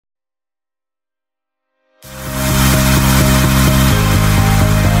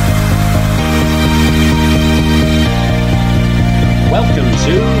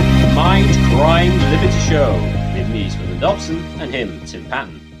him, Tim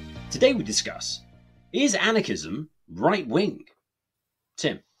Patton. Today we discuss, is anarchism right-wing?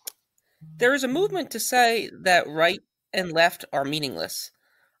 Tim. There is a movement to say that right and left are meaningless.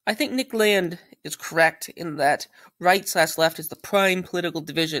 I think Nick Land is correct in that right/left is the prime political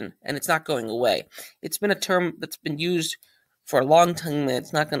division, and it's not going away. It's been a term that's been used for a long time, and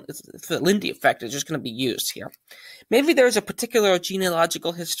it's not going. It's the Lindy effect is just going to be used here. Maybe there's a particular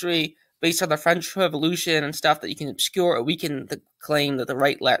genealogical history based on the French Revolution and stuff that you can obscure or weaken the claim that the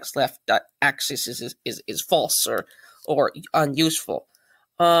right-left axis is false or unuseful.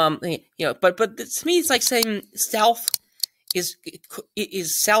 But to me, it's like saying south is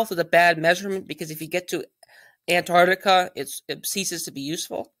south is a bad measurement, because if you get to Antarctica, it ceases to be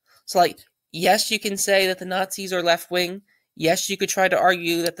useful. So, like, yes, you can say that the Nazis are left wing. Yes, you could try to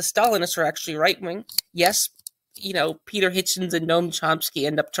argue that the Stalinists are actually right wing. Yes, Peter Hitchens and Noam Chomsky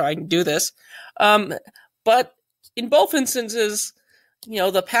end up trying to do this. But in both instances,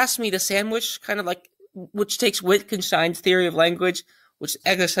 the pass me the sandwich kind of like, which takes Wittgenstein's theory of language, which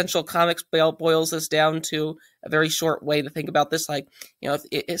existential comics boils this down to a very short way to think about this. Like,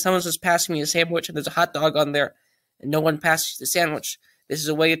 if someone's just passing me a sandwich and there's a hot dog on there and no one passes the sandwich, this is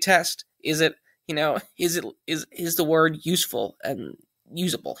a way to test. Is the word useful and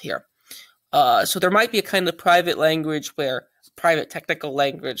usable here? So there might be a kind of private language private technical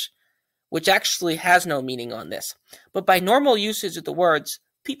language, which actually has no meaning on this. But by normal usage of the words,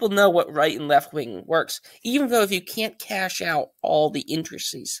 people know what right and left wing works, even though if you can't cash out all the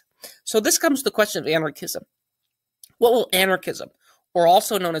intricacies. So this comes to the question of anarchism. What will anarchism, or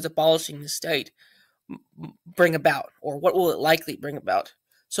also known as abolishing the state, bring about? Or what will it likely bring about?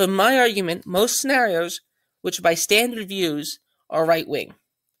 So in my argument, most scenarios, which by standard views are right-wing.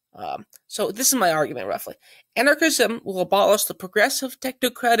 So this is my argument, roughly. Anarchism will abolish the progressive,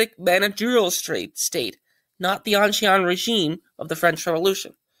 technocratic, managerial state, not the ancien regime of the French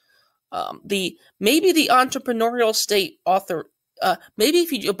Revolution. Maybe the entrepreneurial state maybe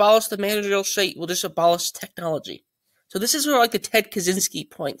if you abolish the managerial state, we'll just abolish technology. So this is sort of like the Ted Kaczynski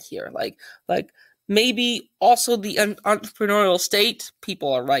point here. Like maybe also the entrepreneurial state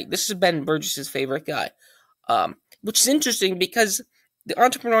people are right. This is Ben Burgess's favorite guy, which is interesting because the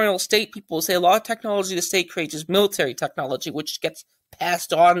entrepreneurial state people say a lot of technology the state creates is military technology, which gets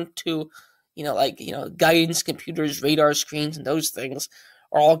passed on to, guidance computers, radar screens, and those things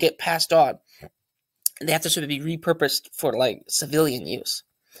all get passed on. And they have to sort of be repurposed for, civilian use.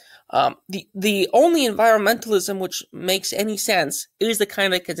 The only environmentalism which makes any sense is the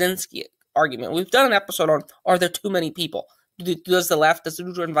kind of Kaczynski argument. We've done an episode on, are there too many people? Does the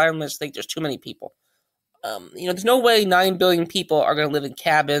environmentalists think there's too many people? There's no way 9 billion people are going to live in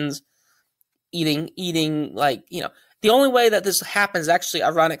cabins, eating, the only way that this happens is actually,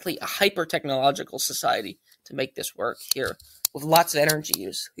 ironically, a hyper-technological society to make this work here, with lots of energy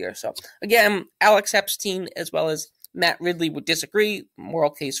use here. So, again, Alex Epstein, as well as Matt Ridley, would disagree. Moral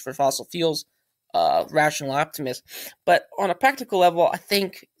case for fossil fuels, rational optimist. But on a practical level, I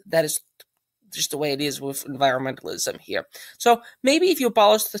think that is just the way it is with environmentalism here. So maybe if you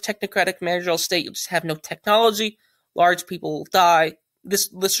abolish the technocratic managerial state, you'll just have no technology, large people will die. This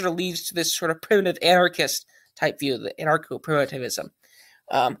sort of leads to this sort of primitive anarchist type view, the anarcho-primitivism.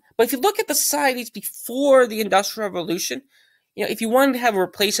 But if you look at the societies before the Industrial Revolution, if you wanted to have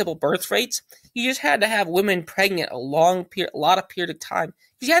replaceable birth rates, you just had to have women pregnant a lot of period of time.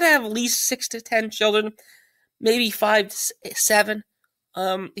 You had to have at least 6 to 10 children, maybe 5 to 7.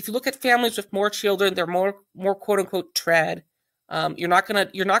 If you look at families with more children, they're more quote unquote trad. You're not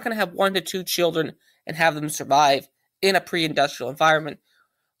gonna have 1 to 2 children and have them survive in a pre-industrial environment.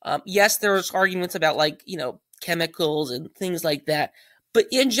 Yes, there's arguments about chemicals and things like that, but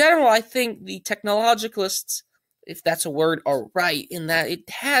in general, I think the technologicalists, if that's a word, are right in that it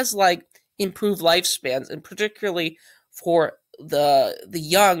has improved lifespans, and particularly for the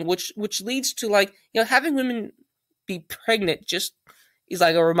young, which leads to having women be pregnant just is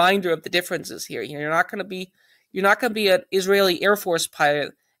like a reminder of the differences here. You're not going to be an Israeli Air Force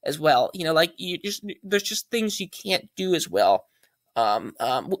pilot as well. There's just things you can't do as well.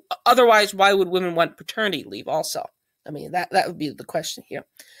 Otherwise, why would women want paternity leave also? I mean, that would be the question here.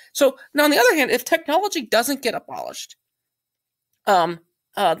 So now, on the other hand, if technology doesn't get abolished, then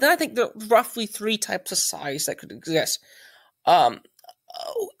I think there are roughly 3 types of societies that could exist: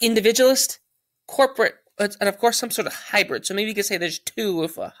 individualist, corporate, and of course some sort of hybrid. So maybe you could say there's 2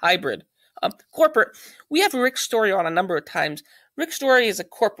 with a hybrid. Corporate, we have Rick Story on a number of times. Rick Story is a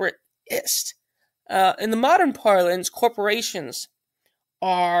corporateist. In the modern parlance, corporations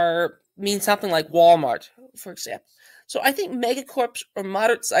mean something like Walmart, for example. So I think megacorps or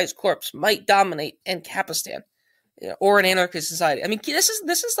moderate-sized corps might dominate Ancapistan. or an anarchist society. I mean, this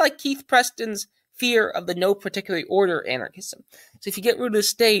is like Keith Preston's fear of the no particular order anarchism. So if you get rid of the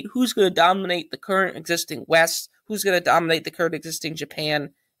state, who's going to dominate the current existing West? Who's going to dominate the current existing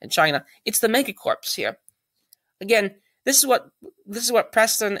Japan and China? It's the megacorps here. Again, this is what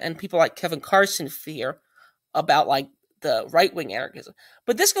Preston and people like Kevin Carson fear about, like, the right-wing anarchism.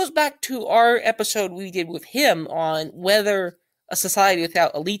 But this goes back to our episode we did with him on whether a society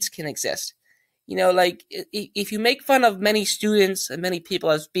without elites can exist. Like, if you make fun of many students and many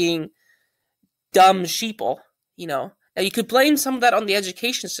people as being dumb sheeple, now you could blame some of that on the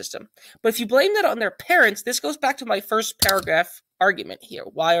education system. But if you blame that on their parents, this goes back to my first paragraph argument here.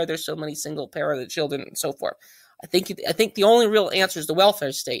 Why are there so many single-parent children and so forth? I think the only real answer is the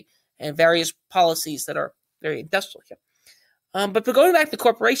welfare state and various policies that are very industrial here. But going back to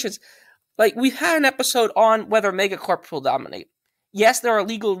corporations, like, we've had an episode on whether megacorps will dominate. Yes, there are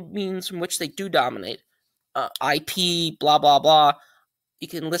legal means from which they do dominate. IP, blah, blah, blah. You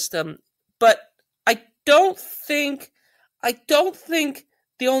can list them. But I don't think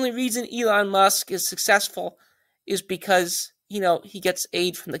the only reason Elon Musk is successful is because, he gets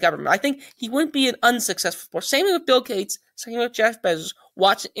aid from the government. I think he wouldn't be an unsuccessful force. Same with Bill Gates, same with Jeff Bezos.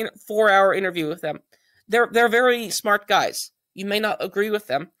 Watch a 4-hour interview with them. They're very smart guys. You may not agree with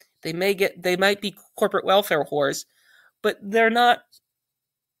them. They might be corporate welfare whores, but they're not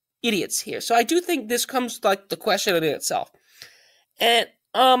idiots here. So I do think this comes to, like, the question in itself. And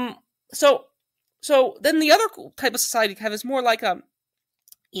so then the other type of society you have is more like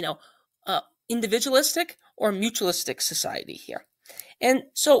individualistic or mutualistic society here. And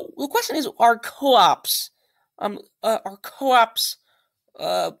so the question is, are co-ops right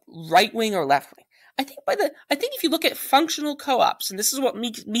wing or left wing? I think if you look at functional co-ops, and this is what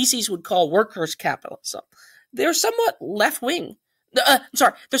Mises would call workers' capitalism, they're somewhat left wing.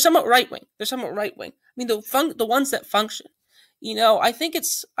 They're somewhat right wing. I mean, the ones that function. I think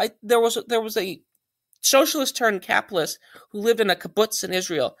there was a socialist turned capitalist who lived in a kibbutz in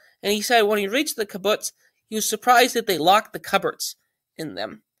Israel, and he said when he reached the kibbutz, he was surprised that they locked the cupboards in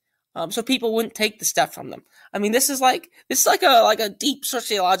them, so people wouldn't take the stuff from them. I mean, this is like a deep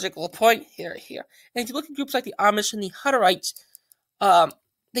sociological point here. And if you look at groups like the Amish and the Hutterites,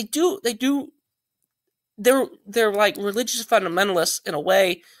 they're like religious fundamentalists in a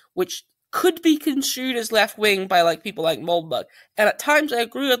way which could be construed as left wing by, like, people like Moldbug. And at times I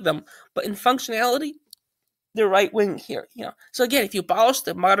agree with them, but in functionality, they're right wing here. So again, if you abolish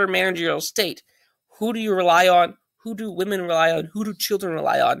the modern managerial state, who do you rely on? Who do women rely on? Who do children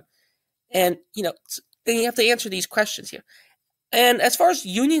rely on? And then you have to answer these questions here. And as far as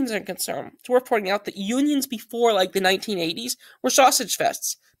unions are concerned, it's worth pointing out that unions before, like, the 1980s were sausage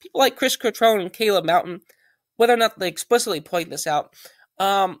fests. People like Chris Cotrone and Caleb Mountain, whether or not they explicitly point this out,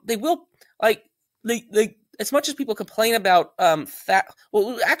 they will, like, they as much as people complain about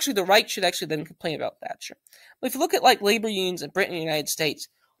well, actually, the right should actually then complain about Thatcher. But if you look at, like, labor unions in Britain and the United States,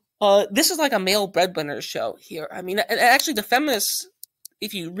 this is like a male breadwinner show here. I mean, and actually, the feminists,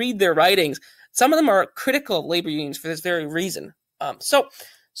 if you read their writings, some of them are critical of labor unions for this very reason. So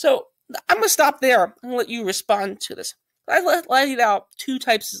I'm going to stop there. I'm going to let you respond to this. I've laid out some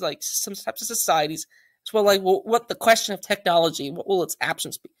types of societies, as well, like, what the question of technology, what will its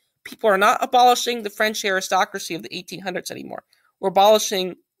absence be? People are not abolishing the French aristocracy of the 1800s anymore. We're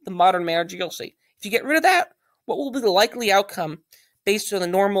abolishing the modern managerial state. If you get rid of that, what will be the likely outcome based on the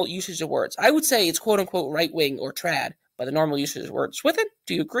normal usage of words? I would say it's quote-unquote right-wing or trad by the normal usage of words. With it,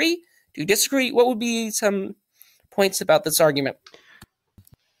 do you agree? Do you disagree? What would be some points about this argument?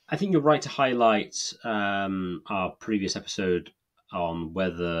 I think you're right to highlight our previous episode on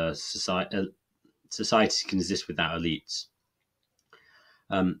whether societies can exist without elites.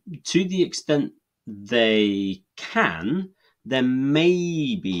 To the extent they can, then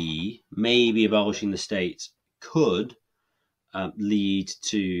maybe abolishing the state could lead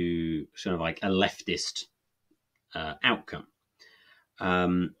to sort of like a leftist outcome.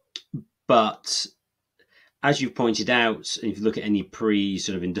 But as you've pointed out, if you look at any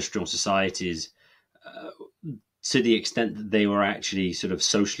sort of industrial societies, to the extent that they were actually sort of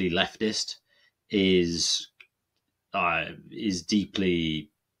socially leftist is deeply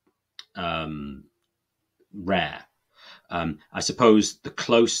rare. I suppose the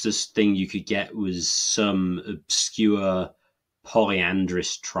closest thing you could get was some obscure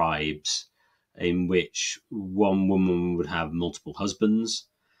polyandrous tribes in which one woman would have multiple husbands.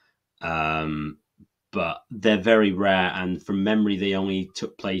 But they're very rare, and from memory, they only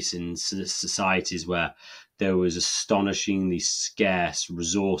took place in societies where there was astonishingly scarce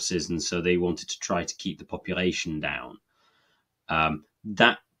resources, and so they wanted to try to keep the population down.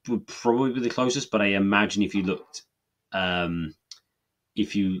 That would probably be the closest, but I imagine if you looked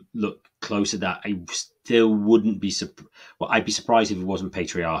if you look close at that, I still wouldn't be I'd be surprised if it wasn't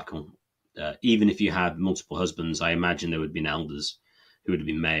patriarchal. Even if you had multiple husbands, I imagine there would have been elders who would have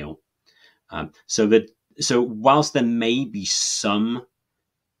been male. So whilst there may be some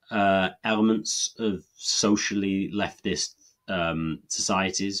elements of socially leftist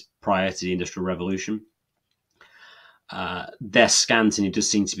societies prior to the Industrial Revolution, they're scant, and it does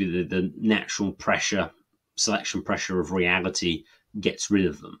seem to be the natural pressure, selection pressure of reality gets rid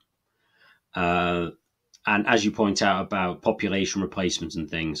of them. And as you point out about population replacement and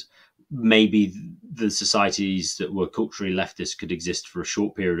things, maybe the societies that were culturally leftist could exist for a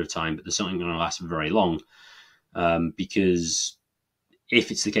short period of time, but there's something going to last for very long. Because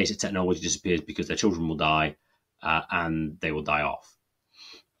if it's the case that technology disappears because their children will die and they will die off.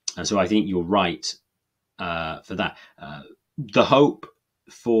 And so I think you're right for that. The hope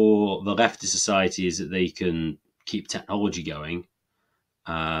for the leftist society is that they can keep technology going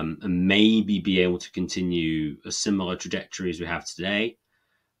and maybe be able to continue a similar trajectory as we have today.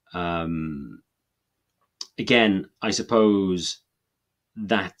 Again, I suppose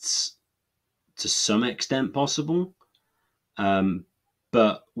that's to some extent possible,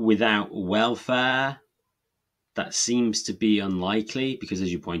 but without welfare, that seems to be unlikely because,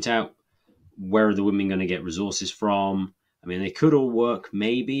 as you point out, where are the women going to get resources from? I mean, they could all work,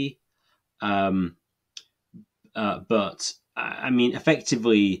 maybe, but I mean,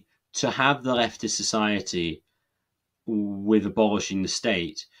 effectively, to have the leftist society with abolishing the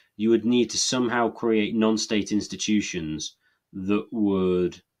state, you would need to somehow create non-state institutions that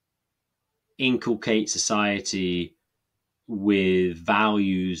would inculcate society with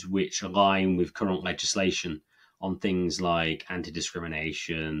values which align with current legislation on things like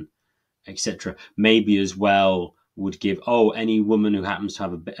anti-discrimination, etc. Maybe as well would give, any woman who happens to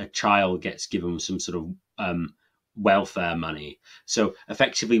have a child gets given some sort of welfare money. So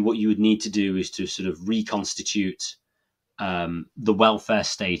effectively what you would need to do is to sort of reconstitute the welfare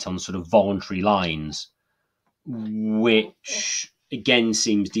state on sort of voluntary lines, which again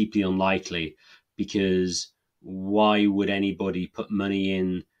seems deeply unlikely, because why would anybody put money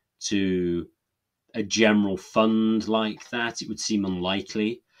in to a general fund like that? It would seem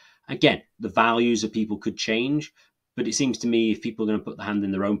unlikely. Again, the values of people could change, but it seems to me if people are going to put the hand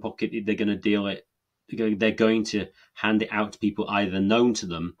in their own pocket, they're going to hand it out to people either known to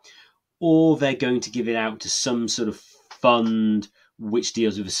them, or they're going to give it out to some sort of fund which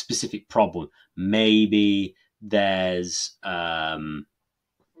deals with a specific problem. Maybe there's sort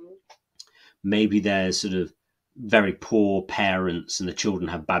of very poor parents and the children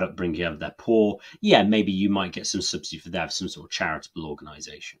have bad upbringing of they're poor. Yeah, maybe you might get some subsidy for that, some sort of charitable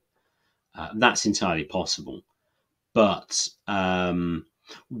organization. That's entirely possible. But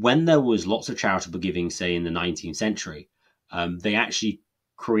when there was lots of charitable giving, say in the 19th century, they actually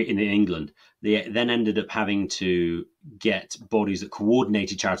in England, they then ended up having to get bodies that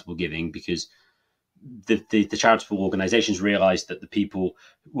coordinated charitable giving, because the charitable organizations realized that the people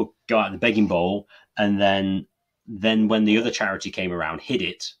would go out in the begging bowl, and then when the other charity came around, hid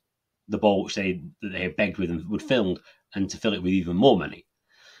it, the bowl which they had begged with, and would fill, and to fill it with even more money.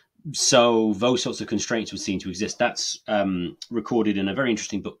 So those sorts of constraints would seem to exist. That's recorded in a very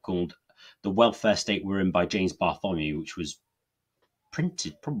interesting book called The Welfare State We're In by James Bartholomew, which was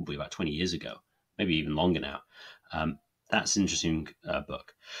printed probably about 20 years ago, maybe even longer now. That's an interesting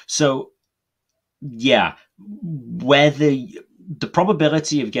book. So, yeah, whether the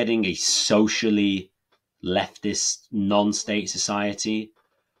probability of getting a socially leftist non-state society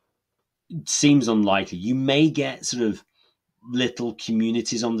seems unlikely. You may get sort of little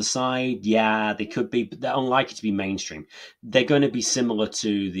communities on the side. Yeah, they could be, but they're unlikely to be mainstream. They're going to be similar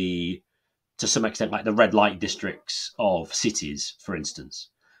to some extent, like the red light districts of cities, for instance.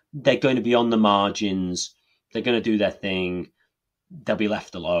 They're going to be on the margins. They're going to do their thing. They'll be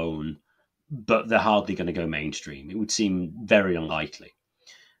left alone, but they're hardly going to go mainstream. It would seem very unlikely.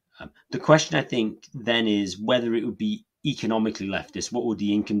 The question, I think, then is whether it would be economically leftist. What would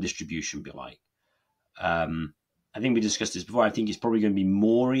the income distribution be like? I think we discussed this before. I think it's probably going to be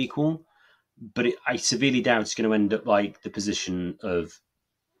more equal, but I severely doubt it's going to end up like the position of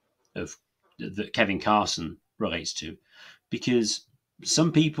that Kevin Carson relates to, because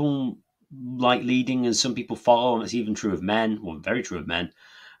some people like leading and some people follow, and it's even true of men, or very true of men.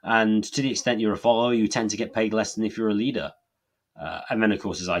 And to the extent you're a follower, you tend to get paid less than if you're a leader. And then, of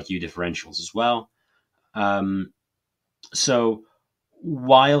course, there's IQ differentials as well. So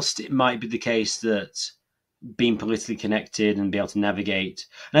whilst it might be the case that being politically connected and be able to navigate,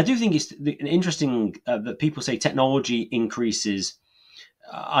 and I do think it's interesting that people say technology increases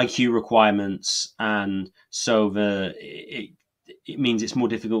IQ requirements, and so it means it's more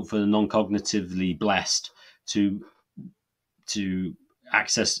difficult for the non-cognitively blessed to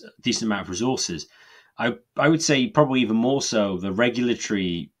access a decent amount of resources. I would say probably even more so, the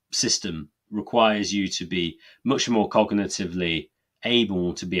regulatory system requires you to be much more cognitively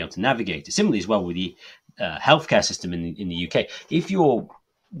able to be able to navigate it. Similarly as well with the healthcare system in the UK. If you're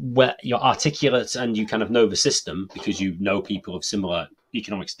articulate and you kind of know the system because you know people of similar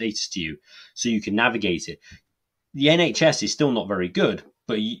economic status to you, so you can navigate it. The NHS is still not very good,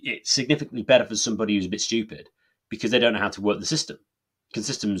 but it's significantly better for somebody who's a bit stupid because they don't know how to work the system. Because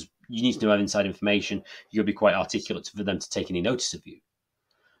systems, you need to know inside information. You'll be quite articulate for them to take any notice of you.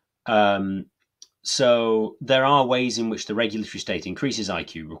 So there are ways in which the regulatory state increases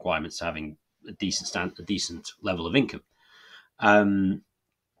IQ requirements to having a decent level of income.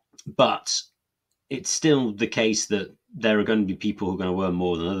 But it's still the case that there are going to be people who are going to earn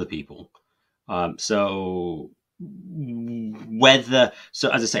more than other people. So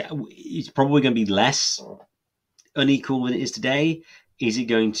as I say, it's probably going to be less unequal than it is today. Is it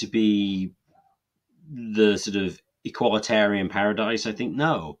going to be the sort of equalitarian paradise? I think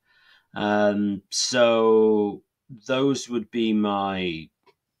no. So those would be my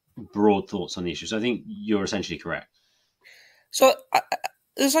broad thoughts on the issue. So I think you're essentially correct. So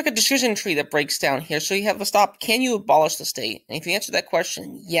there's like a decision tree that breaks down here. So you have a stop. Can you abolish the state? And if you answer that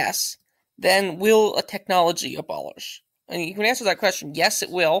question, yes, then will a technology abolish? And you can answer that question, yes, it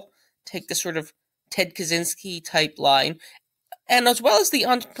will. Take the sort of Ted Kaczynski type line. And as well as the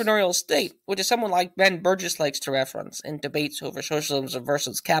entrepreneurial state, which is someone like Ben Burgess likes to reference in debates over socialism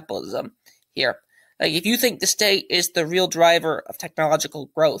versus capitalism here. Like, if you think the state is the real driver of technological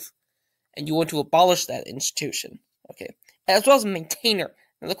growth and you want to abolish that institution, okay, as well as a maintainer.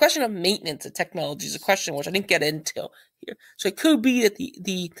 Now, the question of maintenance of technology is a question which I didn't get into here. So it could be that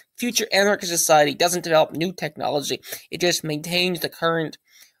the future anarchist society doesn't develop new technology. It just maintains the current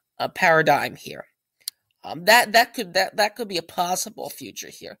paradigm here. That could be a possible future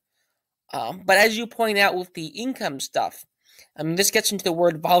here. But as you point out with the income stuff, I mean, this gets into the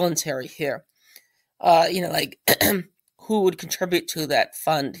word voluntary here. Like who would contribute to that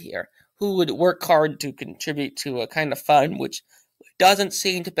fund here? Who would work hard to contribute to a kind of fund which doesn't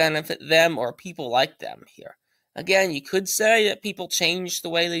seem to benefit them or people like them here? Again, you could say that people change the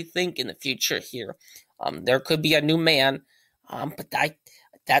way they think in the future here. There could be a new man, but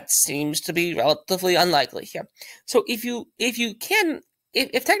that seems to be relatively unlikely here. So if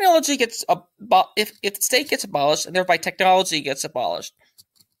technology gets if the state gets abolished and thereby technology gets abolished,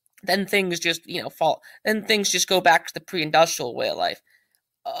 then things just fall. Then things just go back to the pre-industrial way of life.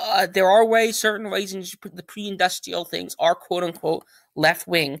 There are certain ways in which the pre-industrial things are quote unquote left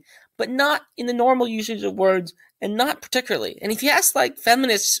wing, but not in the normal usage of words, and not particularly. And if you ask like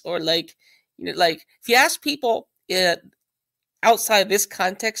feminists or if you ask people outside this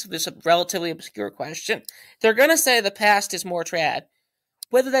context of this relatively obscure question, they're going to say the past is more trad.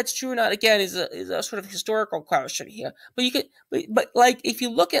 Whether that's true or not, again, is a sort of historical question here. But if you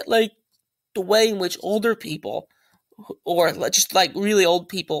look at like the way in which older people, or just like really old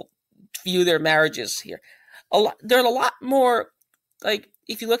people, view their marriages here, there are a lot more. Like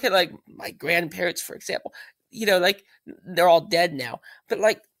if you look at like my grandparents, for example, like they're all dead now, but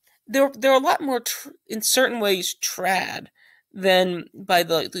like they're a lot more in certain ways trad than by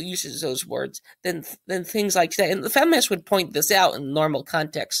the uses of those words than things like that. And the feminists would point this out in the normal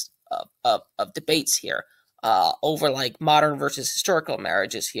context of debates here over like modern versus historical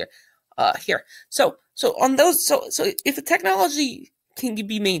marriages here. So if the technology can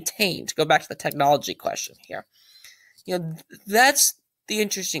be maintained, to go back to the technology question here, that's the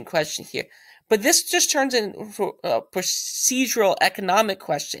interesting question here. But this just turns into a procedural economic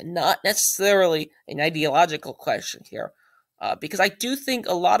question, not necessarily an ideological question here. Because I do think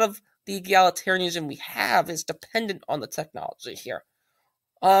a lot of the egalitarianism we have is dependent on the technology here.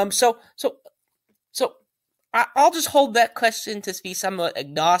 So I'll just hold that question to be somewhat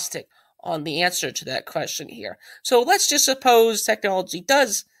agnostic on the answer to that question here. So let's just suppose technology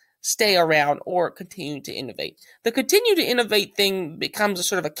does stay around or continue to innovate. The continue to innovate thing becomes a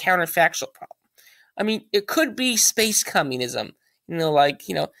sort of a counterfactual problem. I mean, it could be space communism.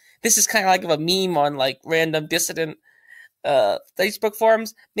 This is kind of like a meme on like random dissident Facebook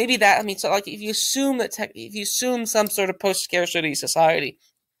forums. Maybe that, if you assume some sort of post-scarcity society,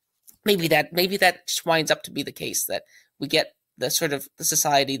 maybe that just winds up to be the case, that we get the sort of the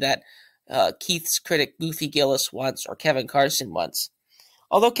society that Keith's critic Goofy Gillis wants, or Kevin Carson wants.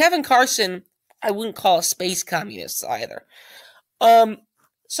 Although Kevin Carson, I wouldn't call a space communist either.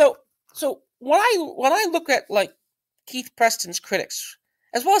 So when I look at like Keith Preston's critics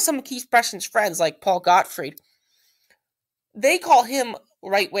as well as some of Keith Preston's friends like Paul Gottfried, they call him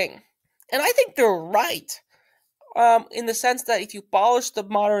right-wing. And I think they're right, in the sense that if you abolish the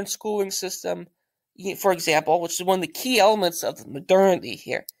modern schooling system, for example, which is one of the key elements of modernity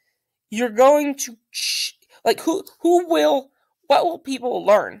here, you're going to, what will people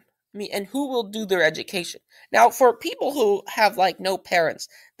learn? I mean, and who will do their education? Now, for people who have, like, no parents,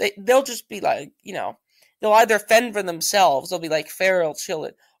 they'll just be like, they'll either fend for themselves, they'll be like feral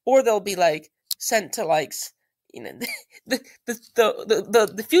children, or they'll be, like, sent to, like,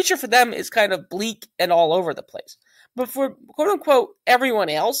 the future for them is kind of bleak and all over the place. But for, quote unquote, everyone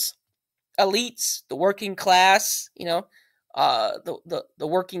else, elites, the working class, the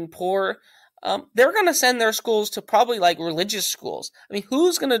working poor, they're going to send their schools to probably, like, religious schools. I mean,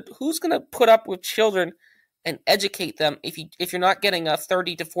 who's gonna put up with children and educate them if you're not getting a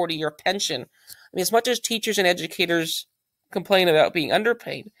 30 to 40-year pension? I mean, as much as teachers and educators complain about being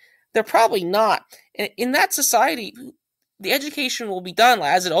underpaid, they're probably not. And in that society, the education will be done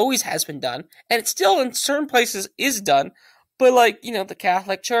as it always has been done, and it still in certain places is done. But, like, the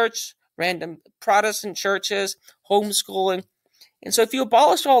Catholic Church, random Protestant churches, homeschooling. And so if you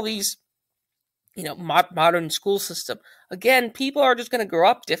abolish all these, modern school system, again, people are just going to grow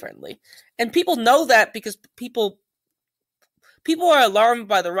up differently. And people know that because people are alarmed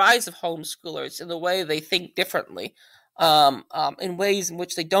by the rise of homeschoolers in the way they think differently, in ways in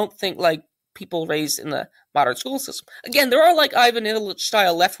which they don't think like people raised in the modern school system. Again, there are, like, Ivan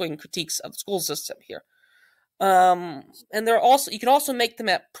Illich-style left-wing critiques of the school system here. And you can also make them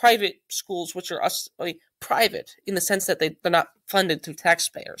at private schools, which are private in the sense that they're not funded through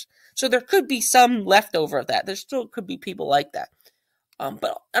taxpayers. So there could be some leftover of that. There still could be people like that.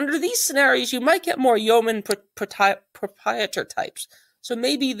 But under these scenarios, you might get more yeoman proprietor types. So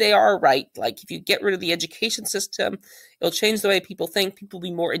maybe they are right. Like, if you get rid of the education system, it'll change the way people think. People will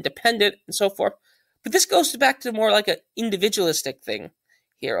be more independent and so forth. But this goes back to more like an individualistic thing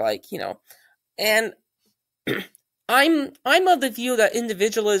here, and I'm of the view that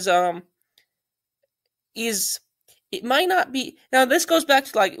individualism it might not be. Now, this goes back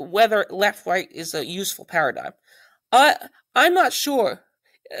to, like, whether left-right is a useful paradigm. I'm not sure,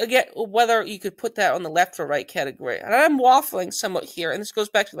 again, whether you could put that on the left or right category. And I'm waffling somewhat here, and this goes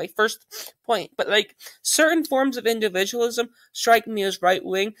back to my first point. But, like, certain forms of individualism strike me as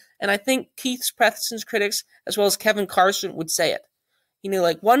right-wing, and I think Keith Preston's critics, as well as Kevin Carson, would say it.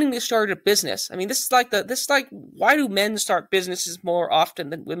 Like, wanting to start a business. I mean, this is like why do men start businesses more often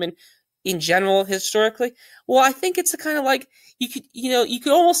than women in general historically? Well, I think it's a kind of like, you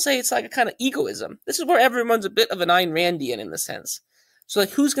could almost say it's like a kind of egoism. This is where everyone's a bit of an Ayn Randian in the sense. So, like,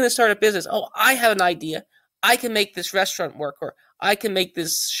 who's going to start a business? Oh, I have an idea. I can make this restaurant work, or I can make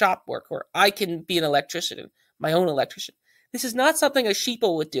this shop work, or I can be an electrician, my own electrician. This is not something a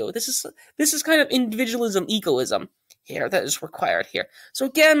sheeple would do. This is kind of individualism, egoism here that is required here. So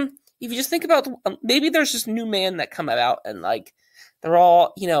again, if you just think about, maybe there's just new men that come out and, like, they're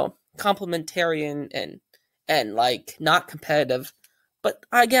all, complementarian and like not competitive. But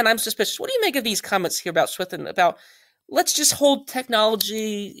again, I'm suspicious. What do you make of these comments here about Swithin about, let's just hold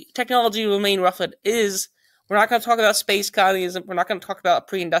technology will remain rough it is. We're not going to talk about space communism. We're not going to talk about a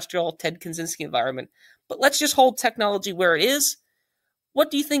pre-industrial Ted Kaczynski environment. But let's just hold technology where it is. What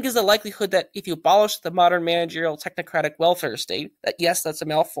do you think is the likelihood that if you abolish the modern managerial technocratic welfare state, that, yes, that's a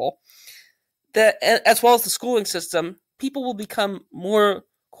mouthful, that as well as the schooling system, people will become more,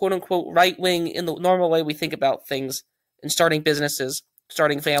 quote-unquote, right-wing in the normal way we think about things, and starting businesses,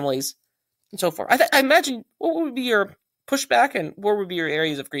 starting families, and so forth? I imagine, what would be your pushback and what would be your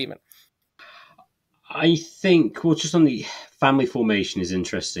areas of agreement? I think, well, just on the family formation is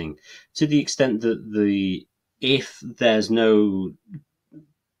interesting to the extent that if there's no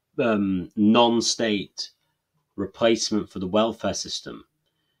non-state replacement for the welfare system,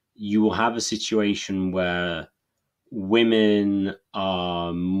 you will have a situation where women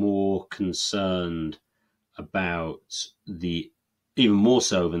are more concerned about even more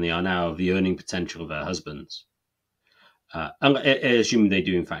so than they are now, of the earning potential of their husbands, assuming they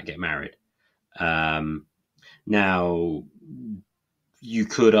do in fact get married. Now, you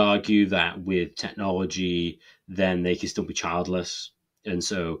could argue that with technology, then they can still be childless. And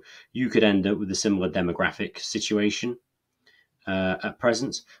so you could end up with a similar demographic situation at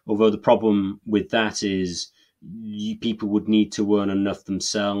present. Although the problem with that is people would need to earn enough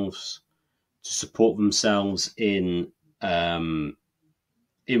themselves to support themselves in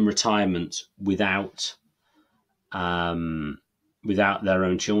retirement without their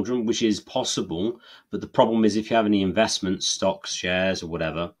own children, which is possible. But the problem is, if you have any investments, stocks, shares, or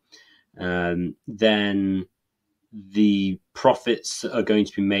whatever, then the profits that are going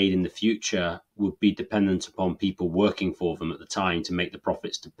to be made in the future would be dependent upon people working for them at the time to make the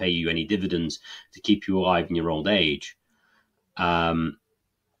profits to pay you any dividends to keep you alive in your old age.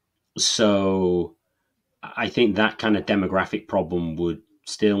 So I think that kind of demographic problem would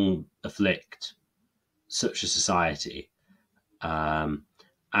still afflict such a society.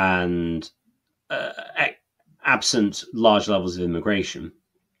 And absent large levels of immigration.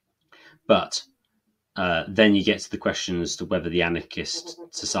 But then you get to the question as to whether the anarchist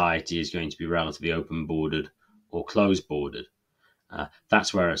society is going to be relatively open-bordered or closed-bordered.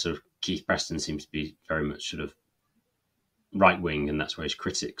 That's where sort of Keith Preston seems to be very much sort of right-wing, and that's where his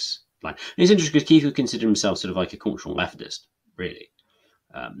critics like. And it's interesting because Keith would consider himself sort of like a cultural leftist, really.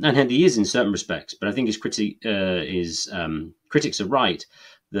 And he is in certain respects, but I think his critics are right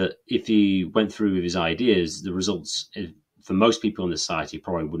that if he went through with his ideas, the results for most people in the society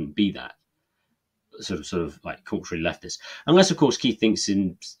probably wouldn't be that sort of like culturally leftist, unless of course Keith thinks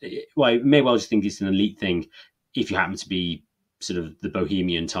he may well just think it's an elite thing. If you happen to be sort of the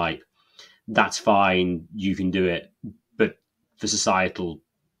bohemian type, that's fine, you can do it, but for societal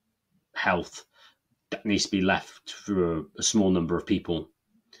health, that needs to be left for a small number of people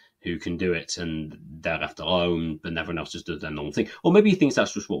who can do it, and they're left alone, but everyone else just does their normal thing. Or maybe he thinks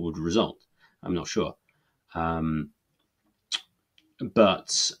that's just what would result. I'm not sure. Oh,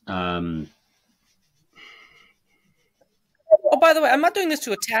 by the way, I'm not doing this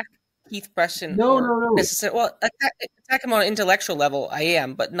to attack Keith Preston. No. Necessarily. Well, attack him on an intellectual level, I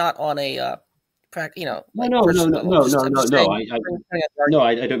am, but not on a personal level.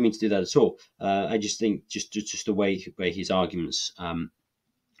 I don't mean to do that at all. I just think just the way his arguments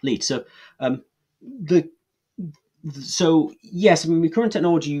lead. So, so yes, I mean, with current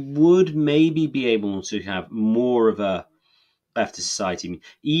technology, you would maybe be able to have more of a leftist society. I mean,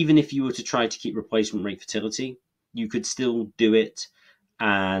 even if you were to try to keep replacement rate fertility, you could still do it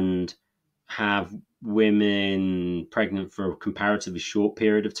and have women pregnant for a comparatively short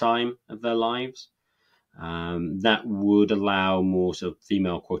period of time of their lives. That would allow more sort of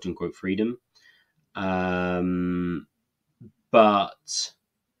female quote unquote freedom. But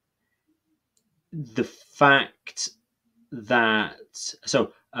the fact that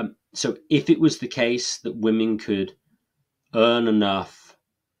so if it was the case that women could earn enough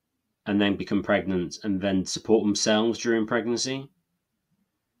and then become pregnant and then support themselves during pregnancy,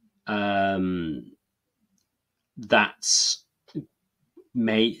 that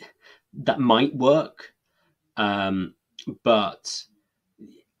might work, but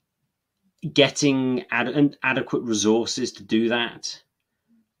getting adequate resources to do that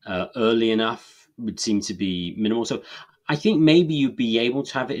early enough would seem to be minimal. So I think maybe you'd be able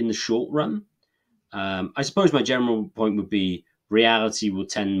to have it in the short run. I suppose my general point would be reality will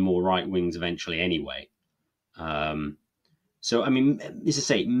tend more right wings eventually anyway. So, I mean, as I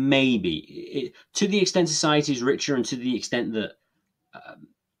say, maybe to the extent society is richer and to the extent that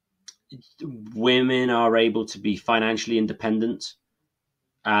women are able to be financially independent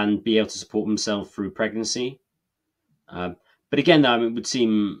and be able to support themselves through pregnancy. But again, I mean, it would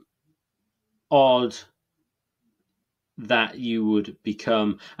seem odd that you would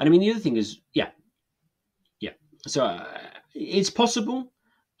become. And I mean, the other thing is, yeah. So it's possible.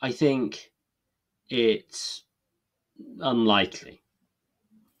 I think it's unlikely.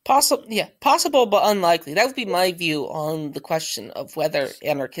 Possible, but unlikely. That would be my view on the question of whether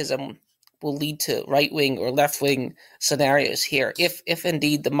anarchism will lead to right-wing or left-wing scenarios here. If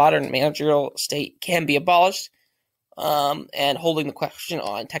indeed the modern managerial state can be abolished, and holding the question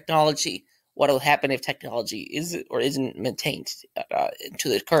on technology, what will happen if technology is or isn't maintained to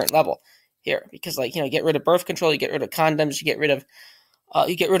the current level here? Because, get rid of birth control, you get rid of condoms, you get rid of a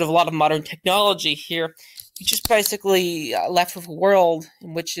lot of modern technology here. You just basically left with a world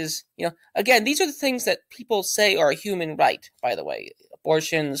in which is, again, these are the things that people say are a human right, by the way,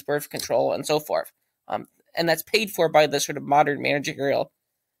 abortions, birth control, and so forth. And that's paid for by the sort of modern managerial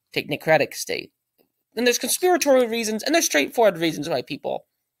technocratic state. And there's conspiratorial reasons, and there's straightforward reasons why people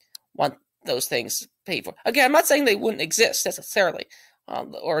want those things paid for. Again, I'm not saying they wouldn't exist necessarily,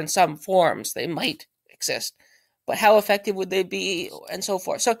 or in some forms they might exist, but how effective would they be, and so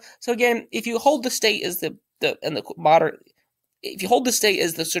forth. So again, if you hold the state as if you hold the state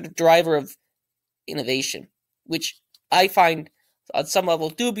as the sort of driver of innovation, which I find on some level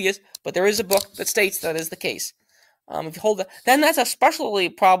dubious, but there is a book that states that is the case. If you hold that, then that's especially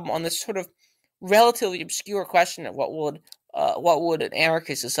a problem on this sort of relatively obscure question of what would an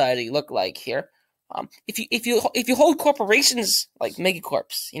anarchist society look like here. If you hold corporations like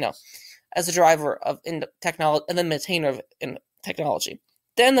megacorps, as the driver of technology and the maintainer of technology,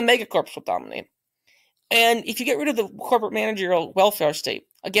 then the megacorps will dominate. And if you get rid of the corporate managerial welfare state,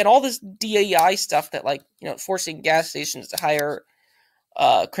 again, all this DEI stuff that, like, forcing gas stations to hire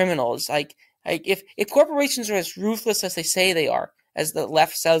criminals, like if corporations are as ruthless as they say they are, as the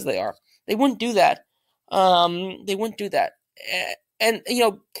left says they are, they wouldn't do that. They wouldn't do that. And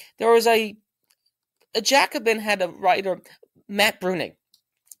there was a Jacobin had a writer, Matt Bruning,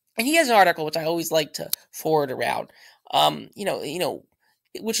 and he has an article which I always like to forward around.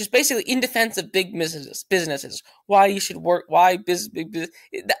 Which is basically in defense of big businesses. Why you should work? Why big business?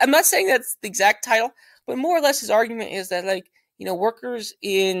 I'm not saying that's the exact title, but more or less his argument is that, like, workers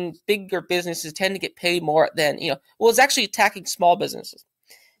in bigger businesses tend to get paid more than it's actually attacking small businesses.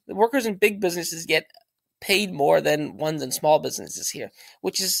 The workers in big businesses get paid more than ones in small businesses here,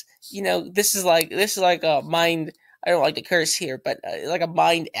 which is this is like a mind. I don't like to curse here, but like a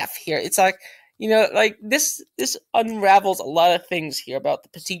mind F here. It's like, like this unravels a lot of things here about the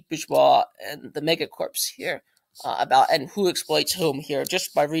petite bourgeois and the megacorps here, and who exploits whom here,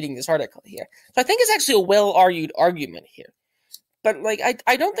 just by reading this article here. So I think it's actually a well-argued argument here. But, like,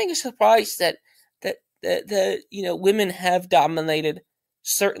 I don't think it's surprised that women have dominated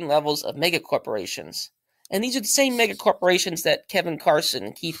certain levels of megacorporations. And these are the same megacorporations that Kevin Carson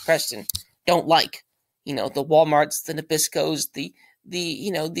and Keith Preston don't like. The Walmarts, the Nabiscos, the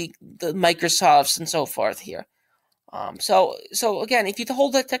Microsofts and so forth here. So again, if you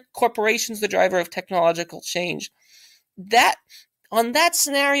hold that corporations the driver of technological change, on that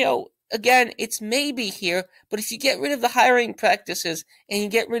scenario, again, it's maybe here. But if you get rid of the hiring practices and you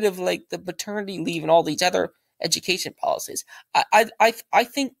get rid of, like, the maternity leave and all these other education policies, I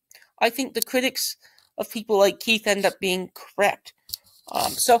think the critics of people like Keith end up being correct.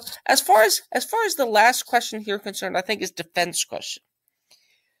 So as far as the last question here concerned, I think is defense question.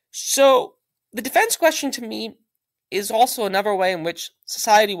 So the defense question to me is also another way in which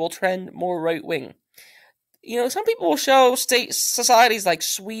society will trend more right wing. Some people will show societies like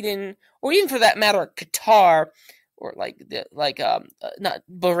Sweden, or even for that matter, Qatar, or not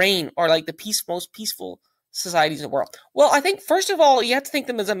Bahrain, or like the most peaceful societies in the world. Well, I think first of all you have to think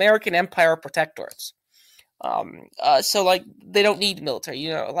them as American empire protectorates. So, like, they don't need military.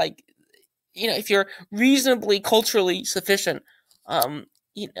 If you're reasonably culturally sufficient, so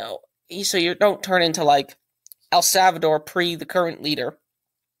you don't turn into, like, El Salvador pre the current leader.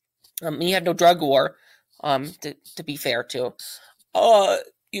 You have no drug war, to be fair to.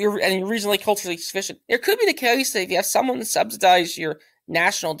 You're reasonably culturally sufficient. There could be the case that if you have someone subsidize your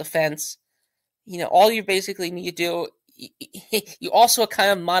national defense, all you basically need to do, you also a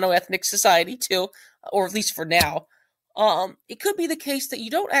kind of monoethnic society too, or at least for now. It could be the case that you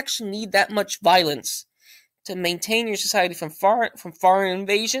don't actually need that much violence to maintain your society from foreign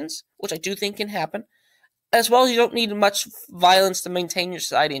invasions, which I do think can happen, as well as you don't need much violence to maintain your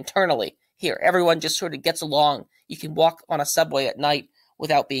society internally. Here, everyone just sort of gets along. You can walk on a subway at night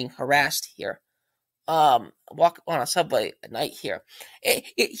without being harassed here. Walk on a subway at night here.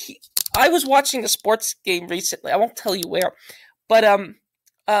 I was watching a sports game recently. I won't tell you where, but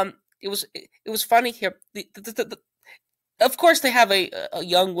it was funny here. Of course, they have a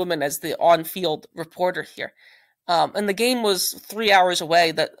young woman as the on-field reporter here. And the game was 3 hours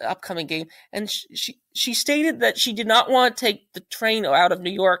away, the upcoming game, and she stated that she did not want to take the train out of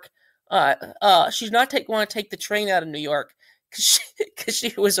New York. She did not want to take the train out of New York because she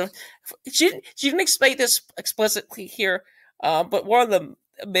didn't explain this explicitly here. But one of the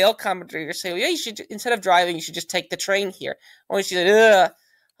male commentators say, well, yeah, you should, instead of driving, you should just take the train here. Or she said,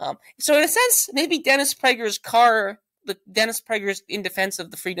 ugh. So in a sense, maybe Dennis Prager's in defense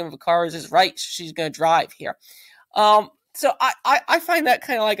of the freedom of the cars is right. She's going to drive here. So I find that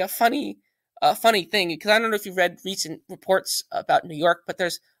kind of like a funny thing, because I don't know if you've read recent reports about New York, but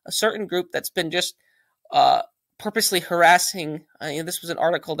there's a certain group that's been just purposely harassing. This was an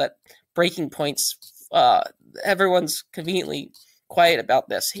article that Breaking Point's. Everyone's conveniently quiet about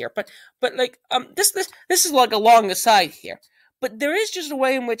this here, but like this is like along the side here. But there is just a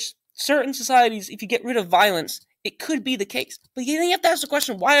way in which certain societies, if you get rid of violence, it could be the case. But you have to ask the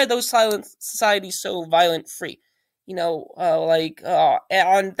question: why are those silent societies so violent free? And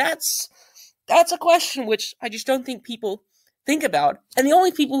that's a question which I just don't think people think about. And the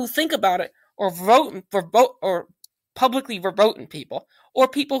only people who think about it are publicly verboten people, or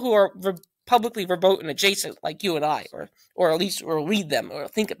people who are publicly verboten adjacent, like you and I, or at least read them or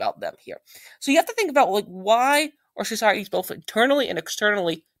think about them here. So you have to think about, like, why are societies both internally and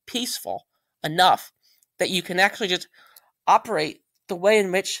externally peaceful enough that you can actually just operate the way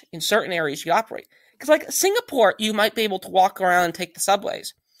in which in certain areas you operate. Because, like, Singapore, you might be able to walk around and take the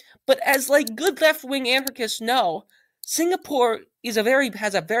subways. But as, like, good left-wing anarchists know, Singapore has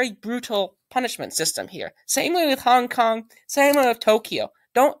a very brutal punishment system here. Same way with Hong Kong, same way with Tokyo.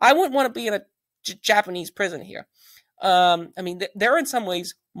 I wouldn't want to be in a Japanese prison here. I mean, they're in some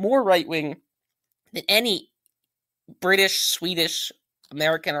ways more right-wing than any British, Swedish,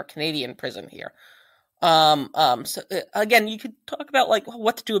 American, or Canadian prison here. So again, you could talk about like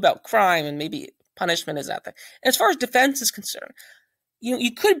what to do about crime, and maybe punishment is that thing. And as far as defense is concerned,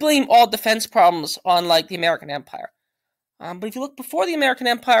 you could blame all defense problems on like the American Empire. But if you look before the American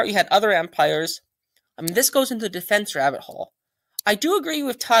Empire, you had other empires. I mean, this goes into the defense rabbit hole. I do agree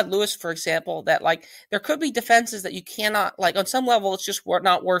with Todd Lewis, for example, that like there could be defenses that you cannot, like on some level, it's just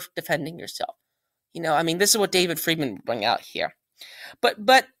not worth defending yourself. I mean, this is what David Friedman would bring out here. But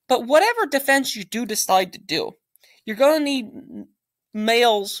whatever defense you do decide to do, you're going to need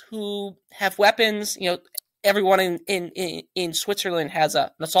males who have weapons. Everyone in Switzerland has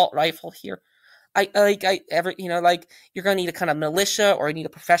an assault rifle here. You're going to need a kind of militia, or you need a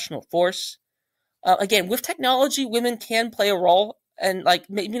professional force. Again, with technology, women can play a role, and like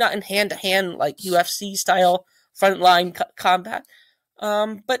maybe not in hand-to-hand like UFC style frontline combat.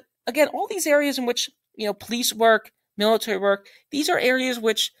 But again, all these areas in which police work, military work, these are areas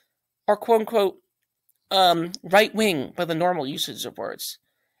which are quote unquote right-wing by the normal usage of words.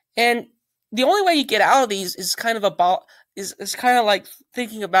 And the only way you get out of these is kind of like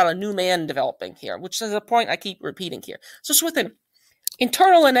thinking about a new man developing here, which is a point I keep repeating here. So it's within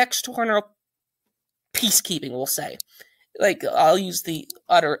internal and external peacekeeping, we'll say. Like, I'll use the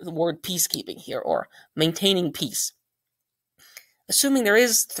word peacekeeping here, or maintaining peace. Assuming there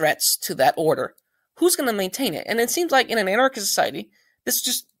is threats to that order, who's going to maintain it? And it seems like in an anarchist society, this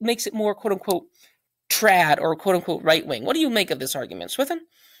just makes it more quote-unquote trad, or quote-unquote right-wing. What do you make of this argument, Swithin?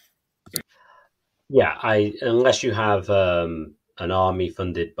 Yeah, unless you have an army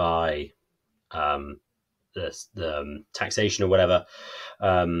funded by the taxation or whatever,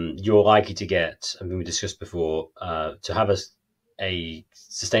 you're likely to get, I mean, we discussed before, to have a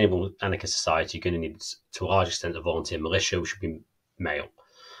sustainable anarchist society, you're going to need, to a large extent, a volunteer militia, which should be male.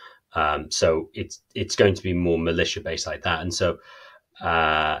 So it's going to be more militia based like that, and so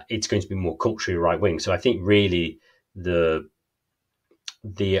it's going to be more culturally right wing. So I think really the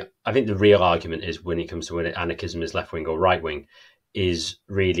real argument is, when it comes to whether anarchism is left wing or right wing, is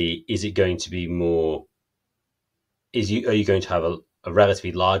it going to be more? Are you going to have a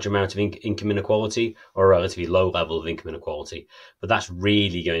relatively large amount of income inequality, or a relatively low level of income inequality? But that's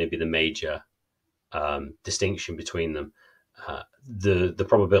really going to be the major distinction between them. The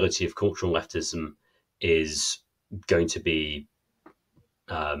probability of cultural leftism is going to be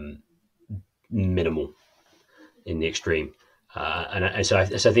minimal in the extreme, and so I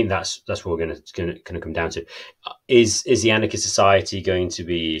think that's what we're going to come down to. Is the anarchist society going to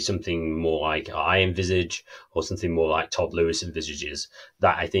be something more like I envisage, or something more like Todd Lewis envisages?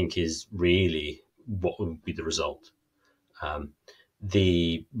 That, I think, is really what would be the result.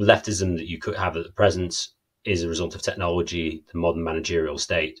 The leftism that you could have at the present is a result of technology, the modern managerial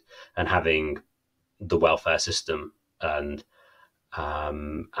state, and having the welfare system and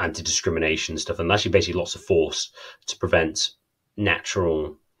anti-discrimination stuff, and actually basically lots of force to prevent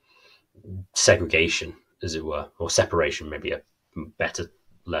natural segregation, as it were, or separation, maybe a better,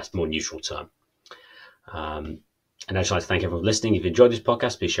 more neutral term. And I'd just like to thank everyone for listening. If you enjoyed this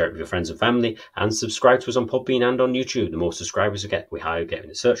podcast, please share it with your friends and family, and subscribe to us on Podbean and on YouTube. The more subscribers we get, we higher get in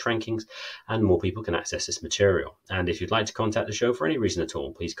the search rankings, and more people can access this material. And if you'd like to contact the show for any reason at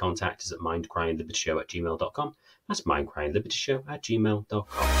all, please contact us at mindcrimelibertyshow@gmail.com. That's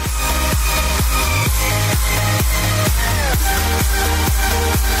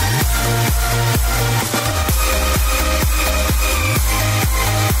mindcrimelibertyshow@gmail.com.